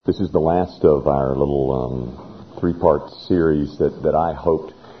This is the last of our little three-part series that I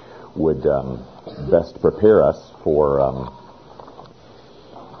hoped would best prepare us for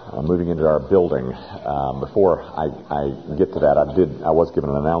moving into our building. Before I get to that, I was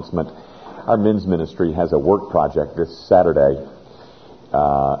given an announcement. Our men's ministry has a work project this Saturday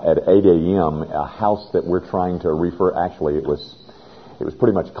at 8 a.m. A house that we're trying to actually it was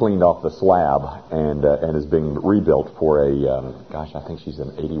pretty much cleaned off the slab and is being rebuilt for I think she's an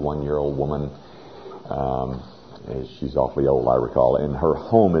 81-year-old woman. She's awfully old, I recall. And her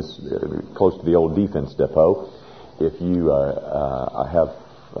home is close to the old defense depot. If you have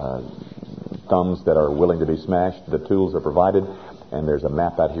thumbs that are willing to be smashed, the tools are provided. And there's a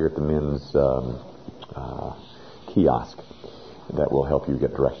map out here at the men's kiosk that will help you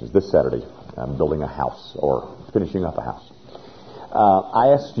get directions. This Saturday, I'm building a house or finishing up a house.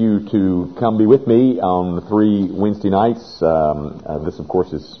 I asked you to come be with me on the 3 Wednesday nights. This, of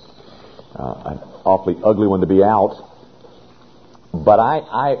course, is an awfully ugly one to be out. But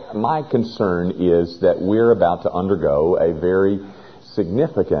my concern is that we're about to undergo a very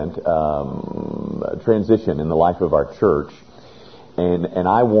significant transition in the life of our church. And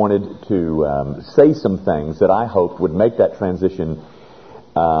I wanted to say some things that I hoped would make that transition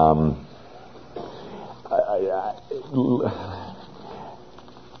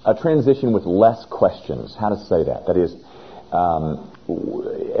a transition with less questions. How to say that? That is,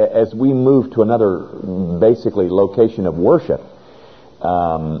 as we move to another, basically, location of worship,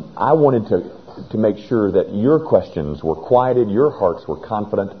 I wanted to make sure that your questions were quieted, your hearts were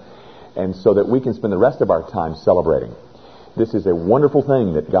confident, and so that we can spend the rest of our time celebrating. This is a wonderful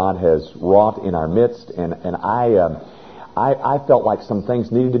thing that God has wrought in our midst, and I felt like some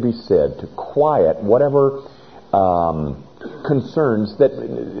things needed to be said to quiet whatever concerns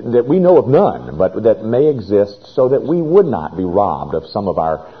that we know of none, but that may exist, so that we would not be robbed of some of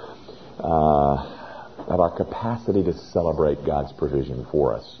our capacity to celebrate God's provision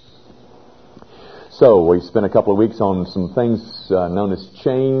for us. So we spent a couple of weeks on some things known as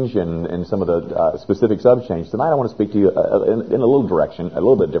change and some of the specifics of change. Tonight I want to speak to you in a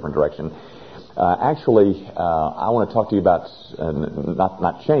little bit different direction. I want to talk to you about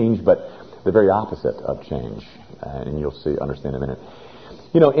not change, but the very opposite of change. And you'll understand in a minute.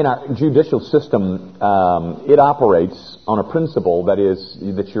 You know, in our judicial system, it operates on a principle that is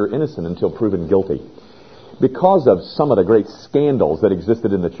that you're innocent until proven guilty. Because of some of the great scandals that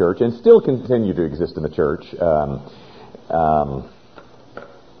existed in the church and still continue to exist in the church,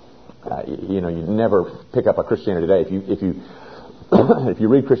 you never pick up a Christianity Today. If you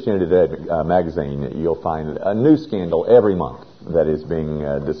read Christianity Today magazine, you'll find a new scandal every month that is being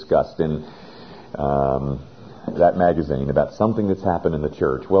discussed in that magazine about something that's happened in the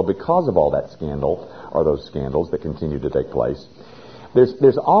church. Well, because of all that scandal, or those scandals that continue to take place,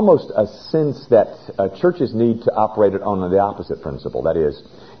 there's almost a sense that churches need to operate it on the opposite principle. That is,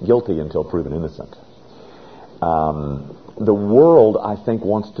 guilty until proven innocent. The world, I think,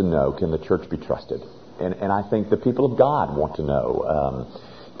 wants to know, can the church be trusted? And I think the people of God want to know,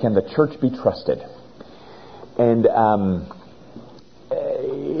 can the church be trusted? And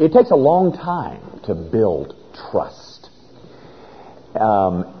it takes a long time to build trust.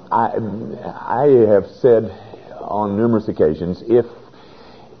 I have said on numerous occasions, if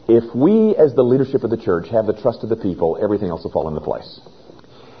we as the leadership of the church have the trust of the people, everything else will fall into place.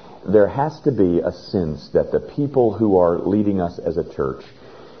 There has to be a sense that the people who are leading us as a church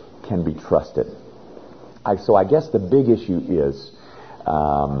can be trusted. So I guess the big issue is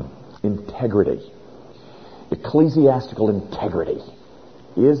integrity. Ecclesiastical integrity.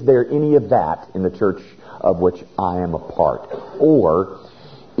 Is there any of that in the church of which I am a part? Or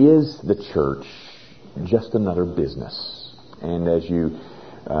is the church just another business? And as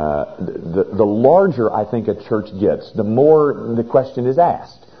the larger I think a church gets, the more the question is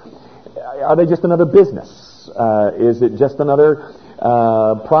asked. Are they just another business? Is it just another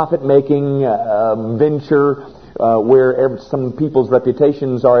profit-making venture where some people's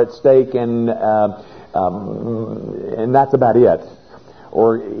reputations are at stake and that's about it?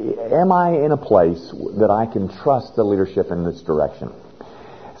 Or am I in a place that I can trust the leadership in this direction?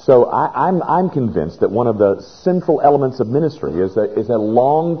 So I'm convinced that one of the central elements of ministry is a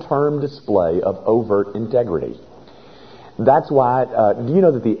long-term display of overt integrity. That's why, do you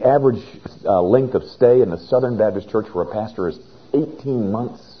know that the average length of stay in the Southern Baptist Church for a pastor is 18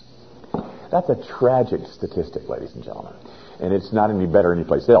 months? That's a tragic statistic, ladies and gentlemen. And it's not any better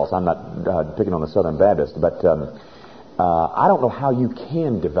anyplace else. I'm not picking on the Southern Baptist, but I don't know how you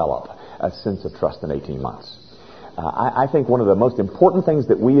can develop a sense of trust in 18 months. I think one of the most important things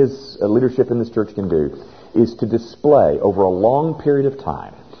that we as leadership in this church can do is to display over a long period of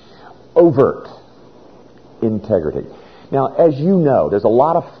time overt integrity. Now, as you know, there's a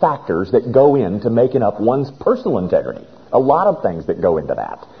lot of factors that go into making up one's personal integrity. A lot of things that go into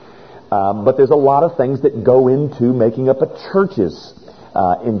that. But there's a lot of things that go into making up a church's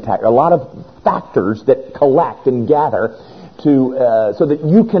integrity. A lot of factors that collect and gather so that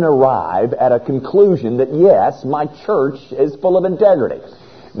you can arrive at a conclusion that, yes, my church is full of integrity.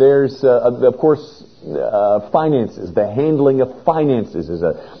 There's, of course, finances. The handling of finances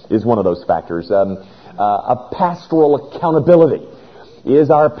is one of those factors. A pastoral accountability. Is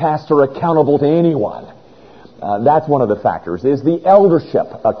our pastor accountable to anyone? That's one of the factors. Is the eldership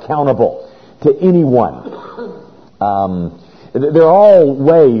accountable to anyone? They're all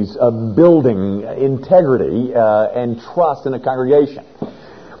ways of building integrity and trust in a congregation.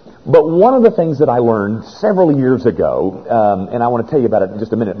 But one of the things that I learned several years ago, and I want to tell you about it in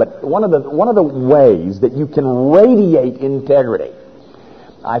just a minute, but one of the ways that you can radiate integrity,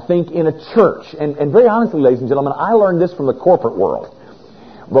 I think, in a church, and very honestly, ladies and gentlemen, I learned this from the corporate world.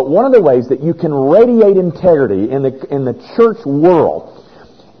 But one of the ways that you can radiate integrity in the church world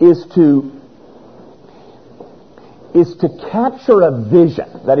is to capture a vision.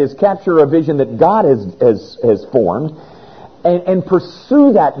 That is, capture a vision that God has formed, and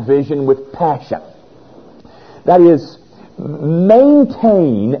pursue that vision with passion. That is,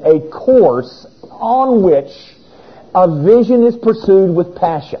 maintain a course on which a vision is pursued with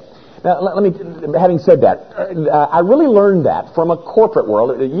passion. Now, let me, having said that, I really learned that from a corporate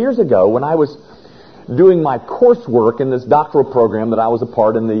world. Years ago, when I was doing my coursework in this doctoral program that I was a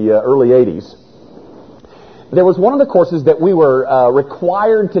part in the early 80s, there was one of the courses that we were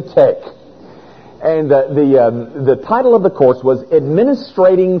required to take. And the title of the course was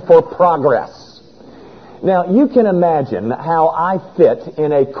Administrating for Progress. Now, you can imagine how I fit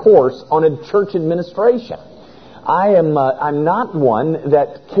in a course on a church administration. I'm not one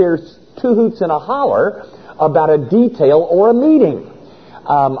that cares two hoots and a holler about a detail or a meeting.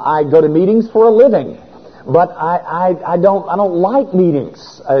 I go to meetings for a living, but I don't like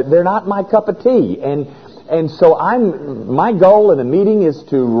meetings. They're not my cup of tea. And so my goal in a meeting is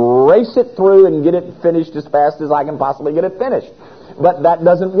to race it through and get it finished as fast as I can possibly get it finished. But that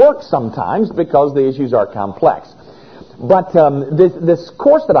doesn't work sometimes because the issues are complex. But this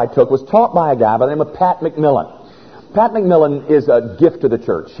course that I took was taught by a guy by the name of Pat McMillan. Pat McMillan is a gift to the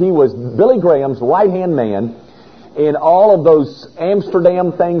church. He was Billy Graham's right-hand man in all of those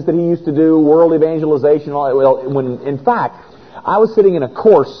Amsterdam things that he used to do, world evangelization. In fact, I was sitting in a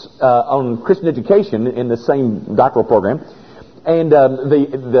course on Christian education in the same doctoral program, and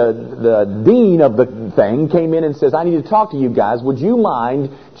the dean of the thing came in and says, I need to talk to you guys. Would you mind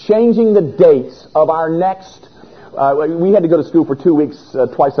changing the dates of our next... we had to go to school for 2 weeks,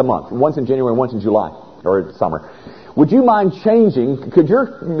 twice a month, once in January and once in July, or summer. Would you mind changing, could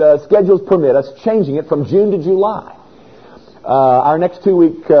your schedules permit us changing it from June to July? Our next 2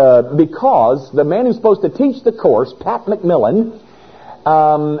 week, because the man who's supposed to teach the course, Pat McMillan,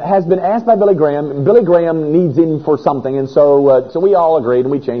 has been asked by Billy Graham. Billy Graham needs him for something, and so we all agreed,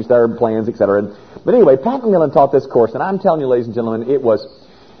 and we changed our plans, etc. But anyway, Pat McMillan taught this course, and I'm telling you, ladies and gentlemen, it was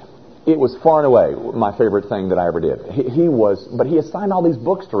far and away my favorite thing that I ever did. But he assigned all these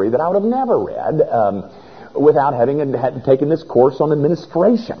books to read that I would have never read without having taken this course on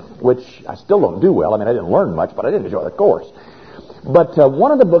administration, which I still don't do well. I mean, I didn't learn much, but I did enjoy the course. But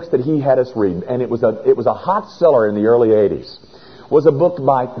one of the books that he had us read, and it was a hot seller in the early 80s, was a book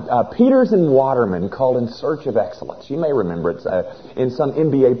by Peters and Waterman called In Search of Excellence. You may remember it in some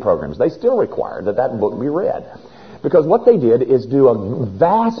MBA programs. They still require that book be read. Because what they did is do a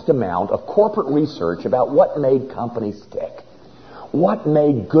vast amount of corporate research about what made companies tick. What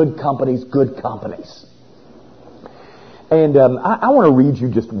made good companies good companies. And I want to read you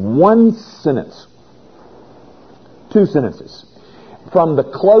just one sentence. 2 sentences. From the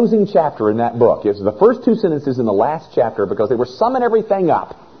closing chapter in that book. It's the first 2 sentences in the last chapter because they were summing everything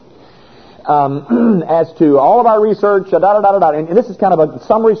up. As to all of our research, and this is kind of a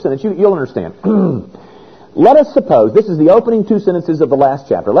summary sentence. You'll understand. Let us suppose, this is the opening 2 sentences of the last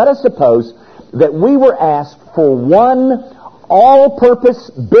chapter. Let us suppose that we were asked for one all-purpose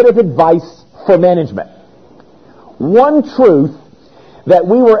bit of advice for management. One truth that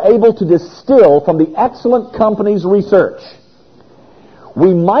we were able to distill from the excellent company's research.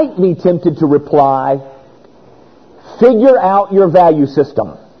 We might be tempted to reply, figure out your value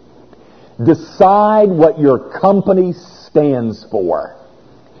system. Decide what your company stands for.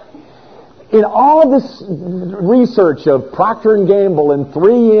 In all of this research of Procter & Gamble and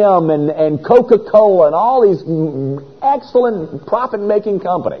 3M and Coca-Cola and all these excellent profit-making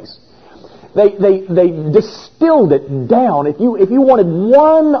companies, They distilled it down. If you wanted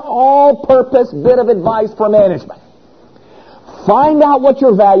one all-purpose bit of advice for management, find out what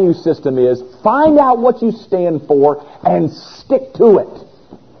your value system is, find out what you stand for, and stick to it.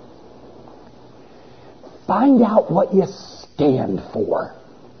 Find out what you stand for,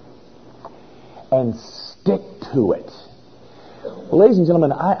 and stick to it. Well, ladies and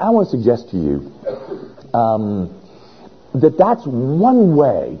gentlemen, I want to suggest to you that that's one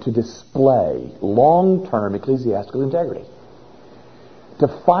way to display long-term ecclesiastical integrity. To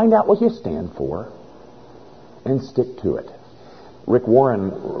find out what you stand for and stick to it. Rick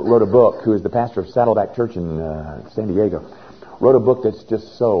Warren wrote a book, who is the pastor of Saddleback Church in San Diego, wrote a book that's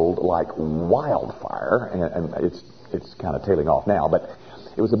just sold like wildfire, and it's kind of tailing off now, but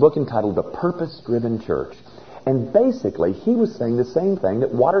it was a book entitled The Purpose-Driven Church. And basically, he was saying the same thing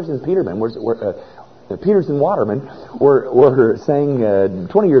that Waters and Peterman Peters and Waterman were saying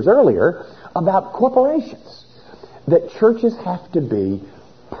 20 years earlier about corporations. That churches have to be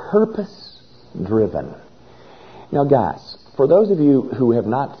purpose-driven. Now, guys, for those of you who have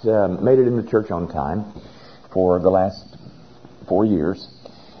not made it into church on time for the last 4 years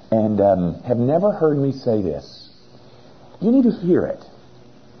and have never heard me say this, you need to hear it,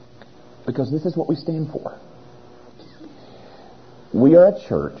 because this is what we stand for. We are a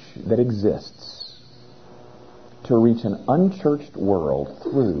church that exists to reach an unchurched world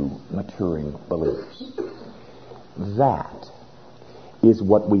through maturing believers. That is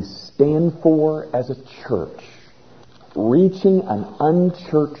what we stand for as a church. Reaching an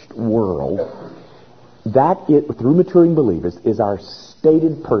unchurched world, through maturing believers, is our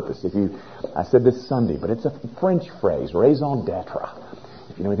stated purpose. I said this Sunday, but it's a French phrase, raison d'etre.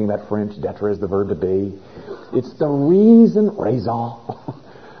 If you know anything about French, d'etre is the verb to be. It's the reason, raison,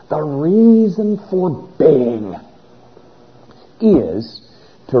 the reason for being is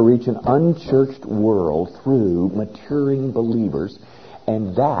to reach an unchurched world through maturing believers.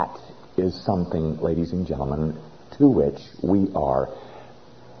 And that is something, ladies and gentlemen, to which we are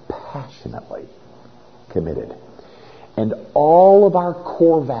passionately committed. And all of our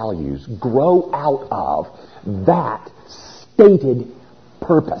core values grow out of that stated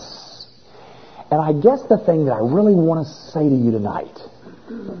purpose. And I guess the thing that I really want to say to you tonight,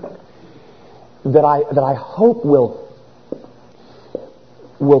 that I hope will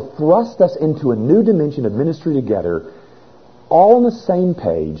thrust us into a new dimension of ministry together, all on the same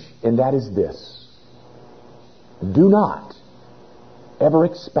page, and that is this: do not ever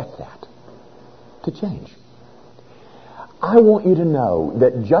expect that to change. I want you to know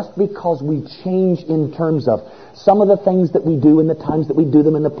that just because we change in terms of some of the things that we do and the times that we do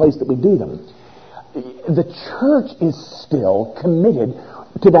them and the place that we do them, the church is still committed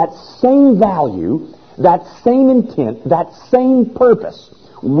to that same value, that same intent, that same purpose.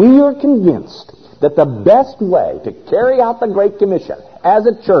 We are convinced that the best way to carry out the Great Commission as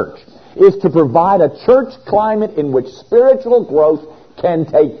a church is to provide a church climate in which spiritual growth can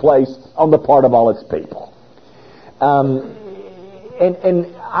take place on the part of all its people. And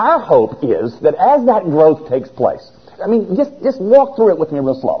our hope is that as that growth takes place, just walk through it with me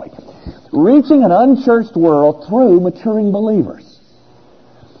real slowly. Reaching an unchurched world through maturing believers.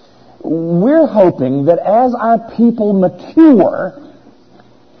 We're hoping that as our people mature,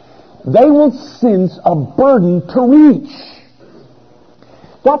 they will sense a burden to reach.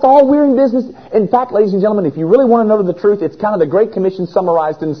 That's all we're in business. In fact, ladies and gentlemen, if you really want to know the truth, it's kind of the Great Commission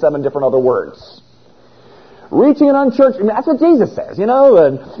summarized in 7 different other words. Reaching an unchurched, that's what Jesus says, and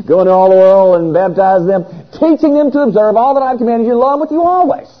go into all the world and baptize them, teaching them to observe all that I've commanded you, and lo, I'm with you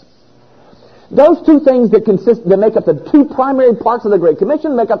always. Those two things that make up the 2 primary parts of the Great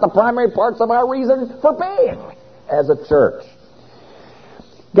Commission make up the primary parts of our reason for being as a church.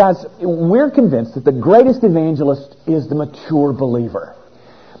 Guys, we're convinced that the greatest evangelist is the mature believer.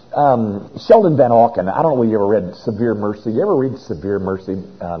 Sheldon Van Auken, I don't know whether you ever read Severe Mercy. You ever read Severe Mercy?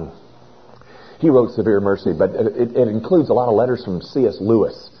 He wrote Severe Mercy, but it includes a lot of letters from C.S.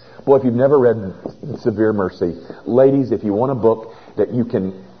 Lewis. Boy, if you've never read Severe Mercy, ladies, if you want a book that you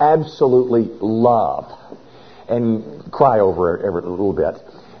can absolutely love and cry over it every little bit,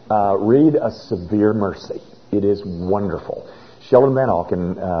 read A Severe Mercy. It is wonderful. Sheldon Van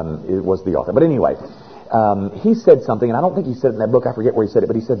Auken was the author. But anyway, he said something, and I don't think he said it in that book. I forget where he said it,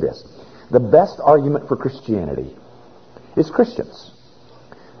 but he said this: the best argument for Christianity is Christians.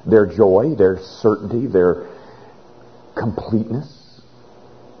 Their joy, their certainty, their completeness.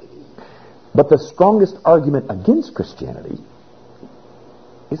 But the strongest argument against Christianity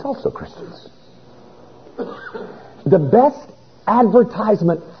is also Christians. The best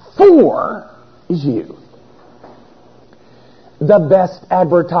advertisement for is you. the best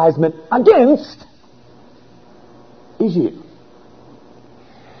advertisement against is you.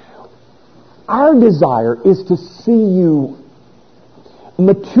 Our desire is to see you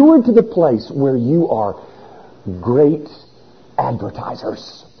mature to the place where you are great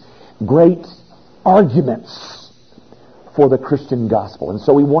advertisers, great arguments for the Christian gospel. And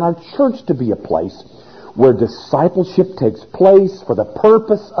so we want our church to be a place where discipleship takes place for the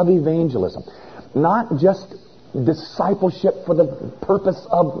purpose of evangelism. Not just discipleship for the purpose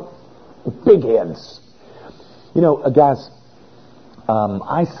of big heads. You know, guys,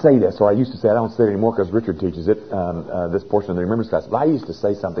 I say this, or I used to say it, I don't say it anymore because Richard teaches it, this portion of the remembrance class, but I used to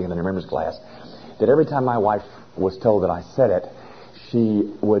say something in the remembrance class that every time my wife was told that I said it,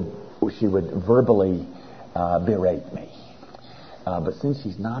 she would verbally berate me. But since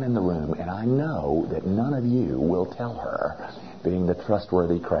she's not in the room, and I know that none of you will tell her, being the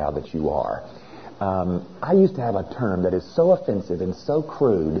trustworthy crowd that you are, I used to have a term that is so offensive and so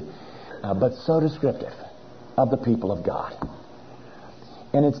crude, but so descriptive of the people of God.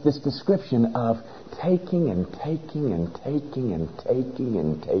 And it's this description of taking and taking and taking and taking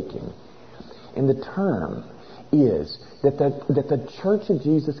and taking. And the term is that the Church of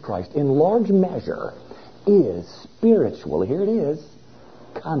Jesus Christ, in large measure, is spiritually, here it is,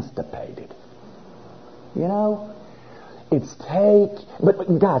 constipated. You know? It's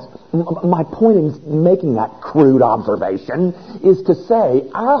but guys, my point in making that crude observation is to say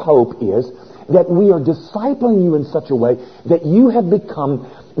our hope is that we are discipling you in such a way that you have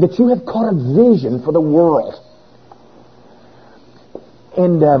caught a vision for the world.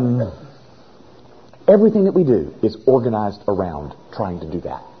 And everything that we do is organized around trying to do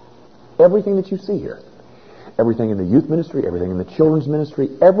that. Everything that you see here, everything in the youth ministry, everything in the children's ministry,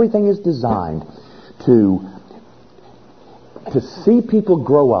 everything is designed to see people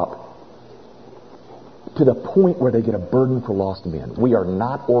grow up to the point where they get a burden for lost men. We are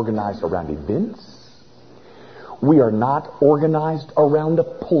not organized around events. We are not organized around a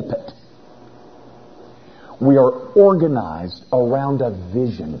pulpit. We are organized around a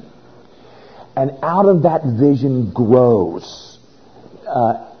vision. And out of that vision grows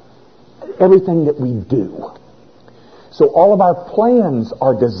everything that we do. So all of our plans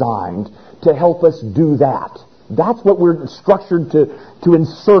are designed to help us do that. That's what we're structured to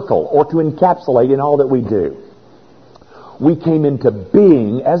encircle or to encapsulate in all that we do. We came into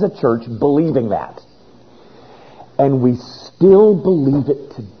being as a church believing that. And we still believe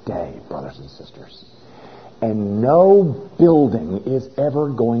it today, brothers and sisters. And no building is ever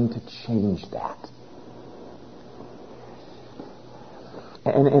going to change that.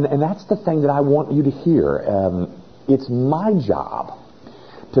 And that's the thing that I want you to hear. It's my job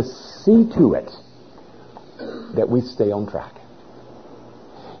to see to it that we stay on track,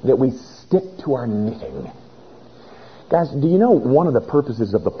 that we stick to our knitting. Guys, do you know one of the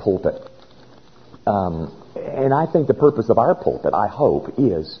purposes of the pulpit, and I think the purpose of our pulpit, I hope,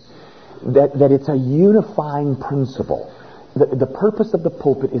 is that it's a unifying principle. The purpose of the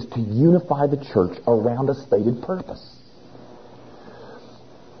pulpit is to unify the church around a stated purpose.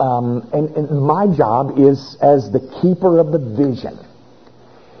 And my job is as the keeper of the vision.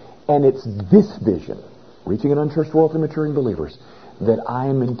 And it's this vision, reaching an unchurched world through maturing believers, that I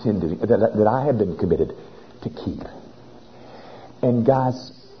am intending, that I have been committed to keep. And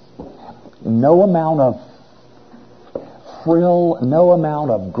guys, no amount of frill, no amount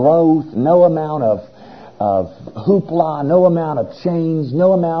of growth, no amount of hoopla, no amount of change,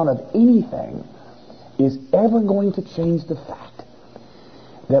 no amount of anything is ever going to change the fact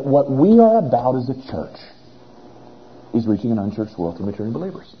that what we are about as a church is reaching an unchurched world through maturing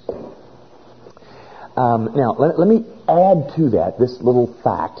believers. Now, let me add to that this little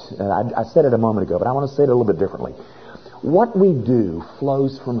fact. I said it a moment ago, but I want to say it a little bit differently. What we do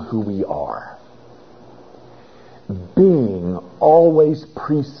flows from who we are. Being always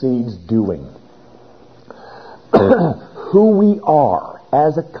precedes doing. Who we are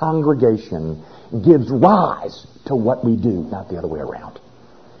as a congregation gives rise to what we do, not the other way around.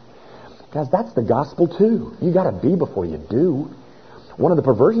 Guys, that's the gospel too. You got to be before you do. One of the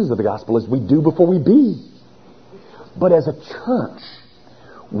perversions of the gospel is we do before we be. But as a church,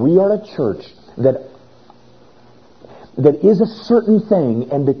 we are a church that is a certain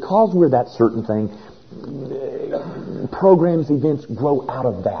thing, and because we're that certain thing, programs, events grow out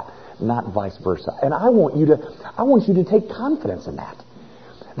of that, not vice versa. And I want you to take confidence in that.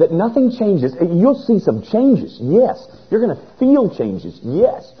 That nothing changes. You'll see some changes, yes. You're going to feel changes,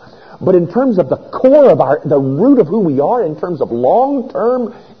 yes. But in terms of the core of the root of who we are, in terms of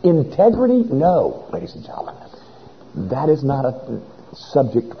long-term integrity, no, ladies and gentlemen. That is not a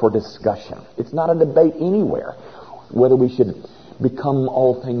subject for discussion. It's not a debate anywhere. whether we should become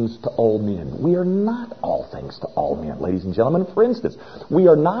all things to all men. We are not all things to all men, ladies and gentlemen. For instance, we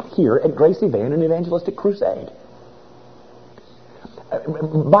are not here at Gracie Van an evangelistic crusade.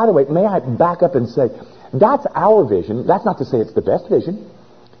 By the way, may I back up and say, that's our vision. That's not to say it's the best vision.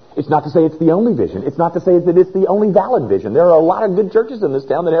 It's not to say it's the only vision. It's not to say that it's the only valid vision. There are a lot of good churches in this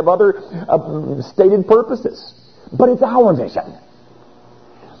town that have other stated purposes. But it's our vision.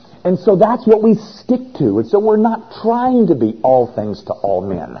 And so that's what we stick to. And so we're not trying to be all things to all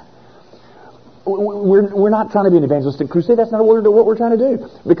men. We're not trying to be an evangelistic crusade. That's not what we're trying to do.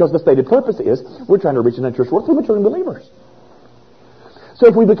 Because the stated purpose is we're trying to reach an unchurched world through maturing believers. So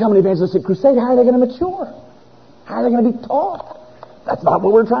if we become an evangelistic crusade, how are they going to mature? How are they going to be taught? That's not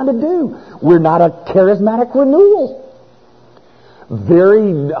what we're trying to do. We're not a charismatic renewal.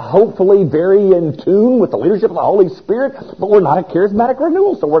 Hopefully very in tune with the leadership of the Holy Spirit, but we're not a charismatic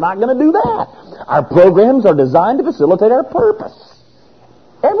renewal, so we're not going to do that. Our programs are designed to facilitate our purpose.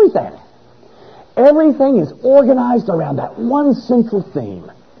 Everything. Everything is organized around that one central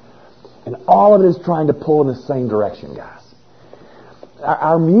theme. And all of it is trying to pull in the same direction, guys.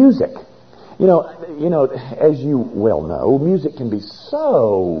 Our music, you know, as you well know, music can be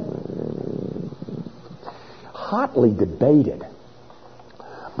so hotly debated.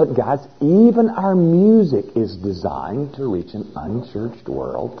 But guys, even our music is designed to reach an unchurched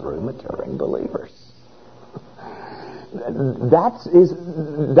world through maturing believers. That's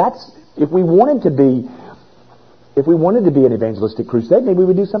if we wanted to be an evangelistic crusade, maybe we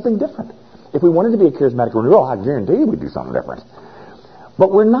would do something different. If we wanted to be a charismatic renewal, I guarantee we'd do something different.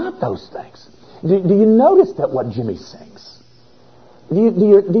 But we're not those things. Do you notice that what Jimmy sings? Do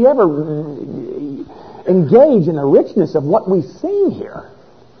you ever engage in the richness of what we sing here?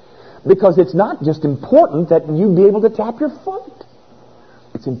 Because it's not just important that you be able to tap your foot.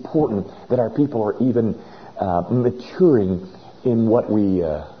 It's important that our people are even maturing in what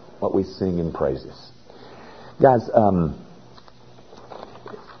we sing in praises. Guys,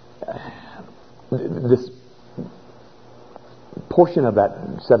 this portion of that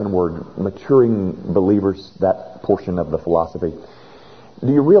 7-word, maturing believers, that portion of the philosophy,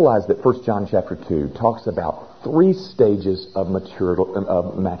 do you realize that 1 John chapter 2 talks about 3 stages of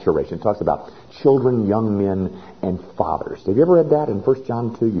maturation? It talks about children, young men, and fathers. Have you ever read that in 1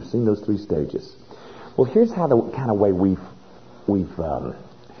 John 2? You've seen those 3 stages. Well, here's how the kind of way we've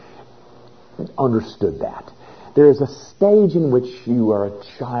understood that. There is a stage in which you are a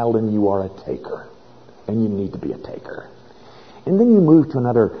child and you are a taker, and you need to be a taker. And then you move to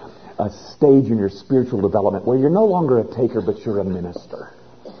another stage in your spiritual development where you're no longer a taker, but you're a minister.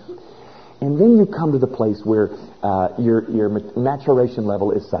 And then you come to the place where your maturation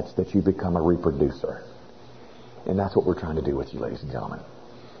level is such that you become a reproducer. And that's what we're trying to do with you, ladies and gentlemen,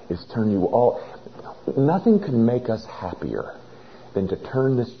 is turn you all... Nothing could make us happier than to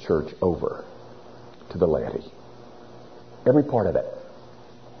turn this church over to the laity. Every part of it.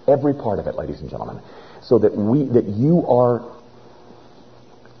 Every part of it, ladies and gentlemen. So that you are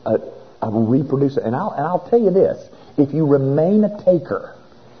a reproducer. And I'll tell you this. If you remain a taker,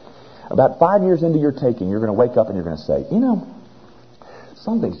 about 5 years into your taking, you're going to wake up and you're going to say,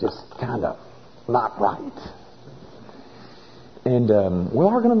 something's just kind of not right. And we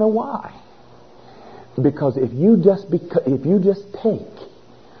are going to know why. Because if you just take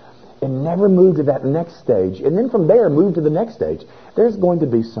and never move to that next stage, and then from there move to the next stage, there's going to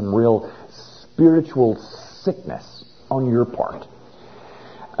be some real spiritual sickness on your part.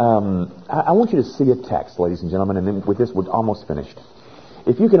 I want you to see a text, ladies and gentlemen, and then with this we're almost finished.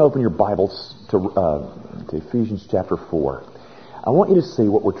 If you can open your Bibles to Ephesians chapter 4, I want you to see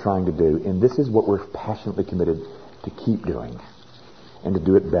what we're trying to do, and this is what we're passionately committed to keep doing and to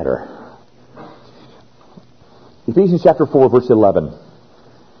do it better. Ephesians chapter 4, verse 11.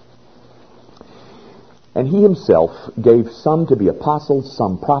 And he himself gave some to be apostles,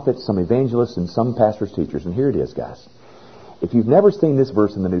 some prophets, some evangelists, and some pastors, teachers. And here it is, guys. If you've never seen this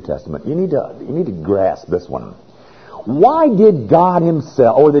verse in the New Testament, you need to grasp this one. Why did God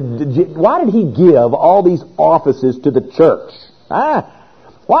himself, why did he give all these offices to the church?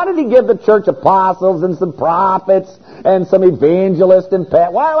 Why did he give the church apostles and some prophets and some evangelists and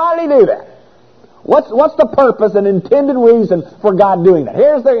why did he do that? What's the purpose and intended reason for God doing that?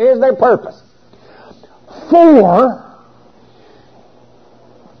 Here's their purpose. For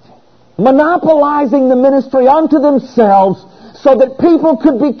monopolizing the ministry unto themselves so that people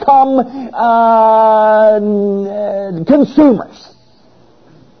could become consumers.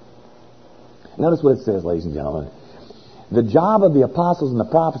 Notice what it says, ladies and gentlemen. The job of the apostles and the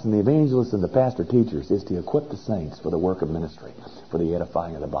prophets and the evangelists and the pastor teachers is to equip the saints for the work of ministry, for the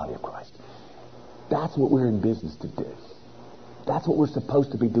edifying of the body of Christ. That's what we're in business to do. That's what we're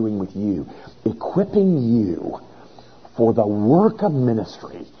supposed to be doing with you. Equipping you for the work of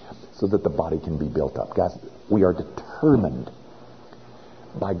ministry so that the body can be built up. Guys, we are determined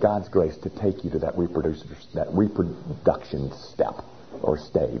by God's grace to take you to that reproduction step or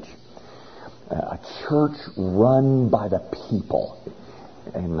stage. A church run by the people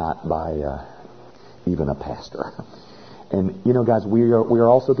and not by even a pastor. And, you know, guys, we are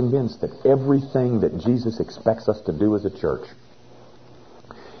also convinced that everything that Jesus expects us to do as a church,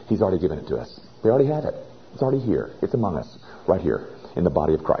 He's already given it to us. We already have it. It's already here. It's among us, right here, in the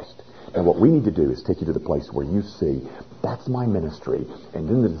body of Christ. And what we need to do is take you to the place where you see, that's my ministry, and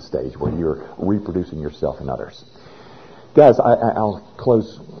then to the stage where you're reproducing yourself in others. Guys, I'll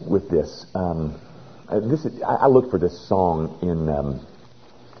close with this. I looked for this song in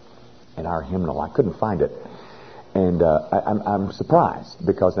our hymnal. I couldn't find it. And I'm surprised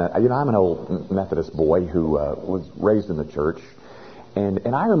because, I'm an old Methodist boy who was raised in the church.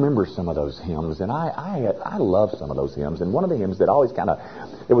 And I remember some of those hymns, and I love some of those hymns. And one of the hymns that always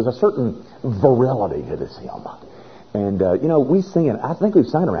there was a certain virility to this hymn. And, we sing it. I think we've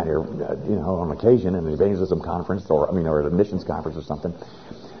sung around here, on occasion in an evangelism conference or at a missions conference or something.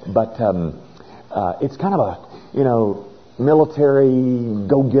 But it's kind of a, military,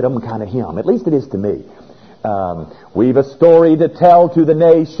 go-get-em kind of hymn. At least it is to me. We've a story to tell to the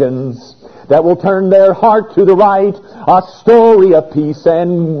nations that will turn their heart to the right, a story of peace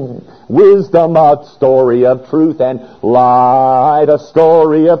and wisdom, a story of truth and light, a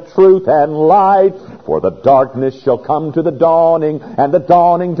story of truth and light. For the darkness shall come to the dawning, and the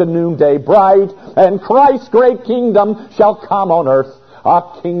dawning to noonday bright, and Christ's great kingdom shall come on earth, a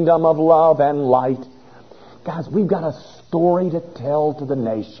kingdom of love and light. Guys, we've got a story to tell to the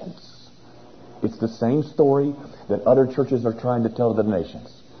nations. It's the same story that other churches are trying to tell to the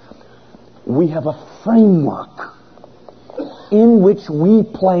nations. We have a framework in which we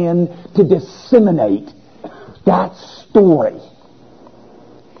plan to disseminate that story.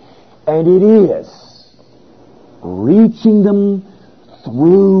 And it is reaching them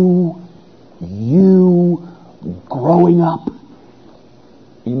through you growing up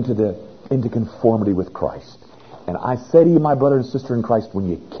into conformity with Christ. And I say to you, my brother and sister in Christ, when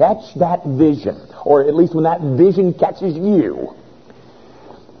you catch that vision, or at least when that vision catches you,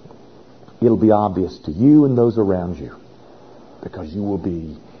 it'll be obvious to you and those around you, because you will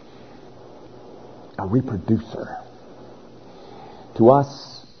be a reproducer. To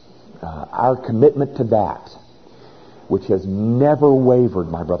us, our commitment to that, which has never wavered,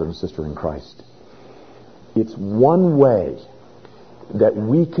 my brother and sister in Christ, it's one way that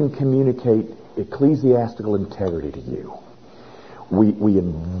we can communicate ecclesiastical integrity to you. We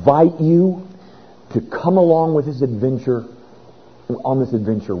invite you to come along with this adventure, on this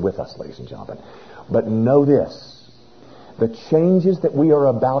adventure with us, ladies and gentlemen. But know this, the changes that we are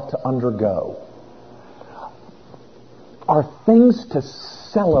about to undergo are things to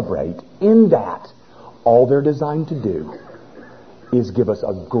celebrate, in that all they're designed to do is give us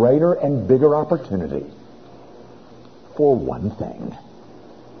a greater and bigger opportunity for one thing: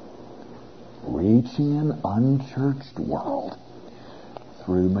 reaching an unchurched world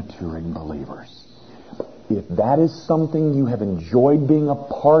through maturing believers. If that is something you have enjoyed being a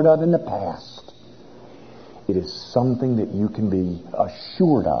part of in the past, it is something that you can be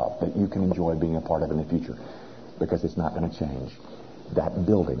assured of that you can enjoy being a part of in the future, because it's not going to change. That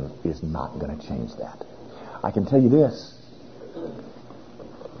building is not going to change that. I can tell you this: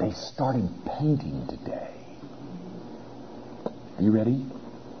 they started painting today. Are you ready?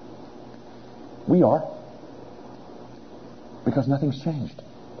 We are. Because nothing's changed.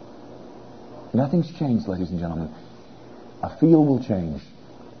 Nothing's changed, ladies and gentlemen. A field will change,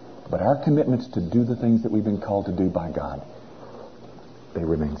 but our commitments to do the things that we've been called to do by God, they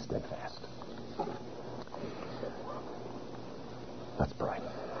remain steadfast. Let's pray.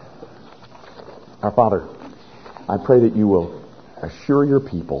 Our Father, I pray that you will assure your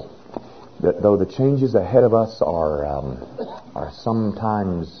people that though the changes ahead of us are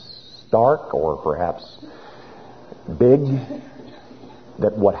sometimes stark or perhaps big,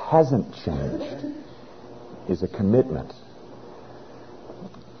 that what hasn't changed is a commitment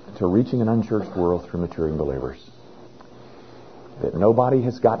to reaching an unchurched world through maturing believers. That nobody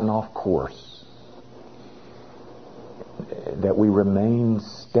has gotten off course. That we remain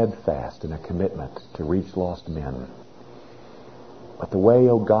steadfast in a commitment to reach lost men. But the way,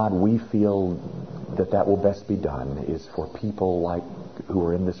 oh God, we feel that will best be done is for people like who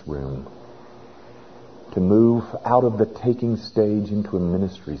are in this room to move out of the taking stage into a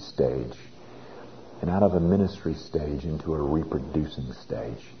ministry stage, and out of a ministry stage into a reproducing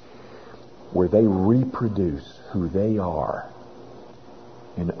stage. where they reproduce who they are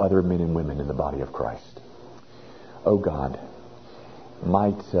in other men and women in the body of Christ. Oh God,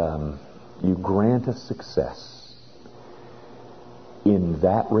 might you grant us success in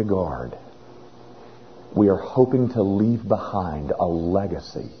that regard. We are hoping to leave behind a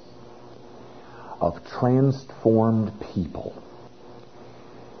legacy of transformed people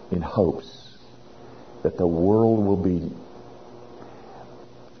in hopes that the world will be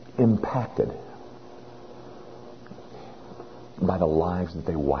impacted by the lives that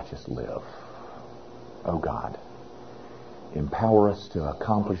they watch us live. Oh God, empower us to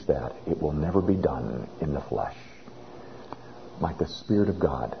accomplish that. It will never be done in the flesh. Might the Spirit of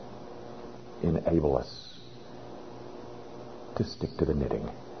God enable us to stick to the knitting.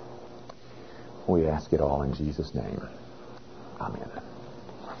 We ask it all in Jesus' name. Amen.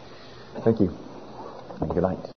 Thank you. Good night.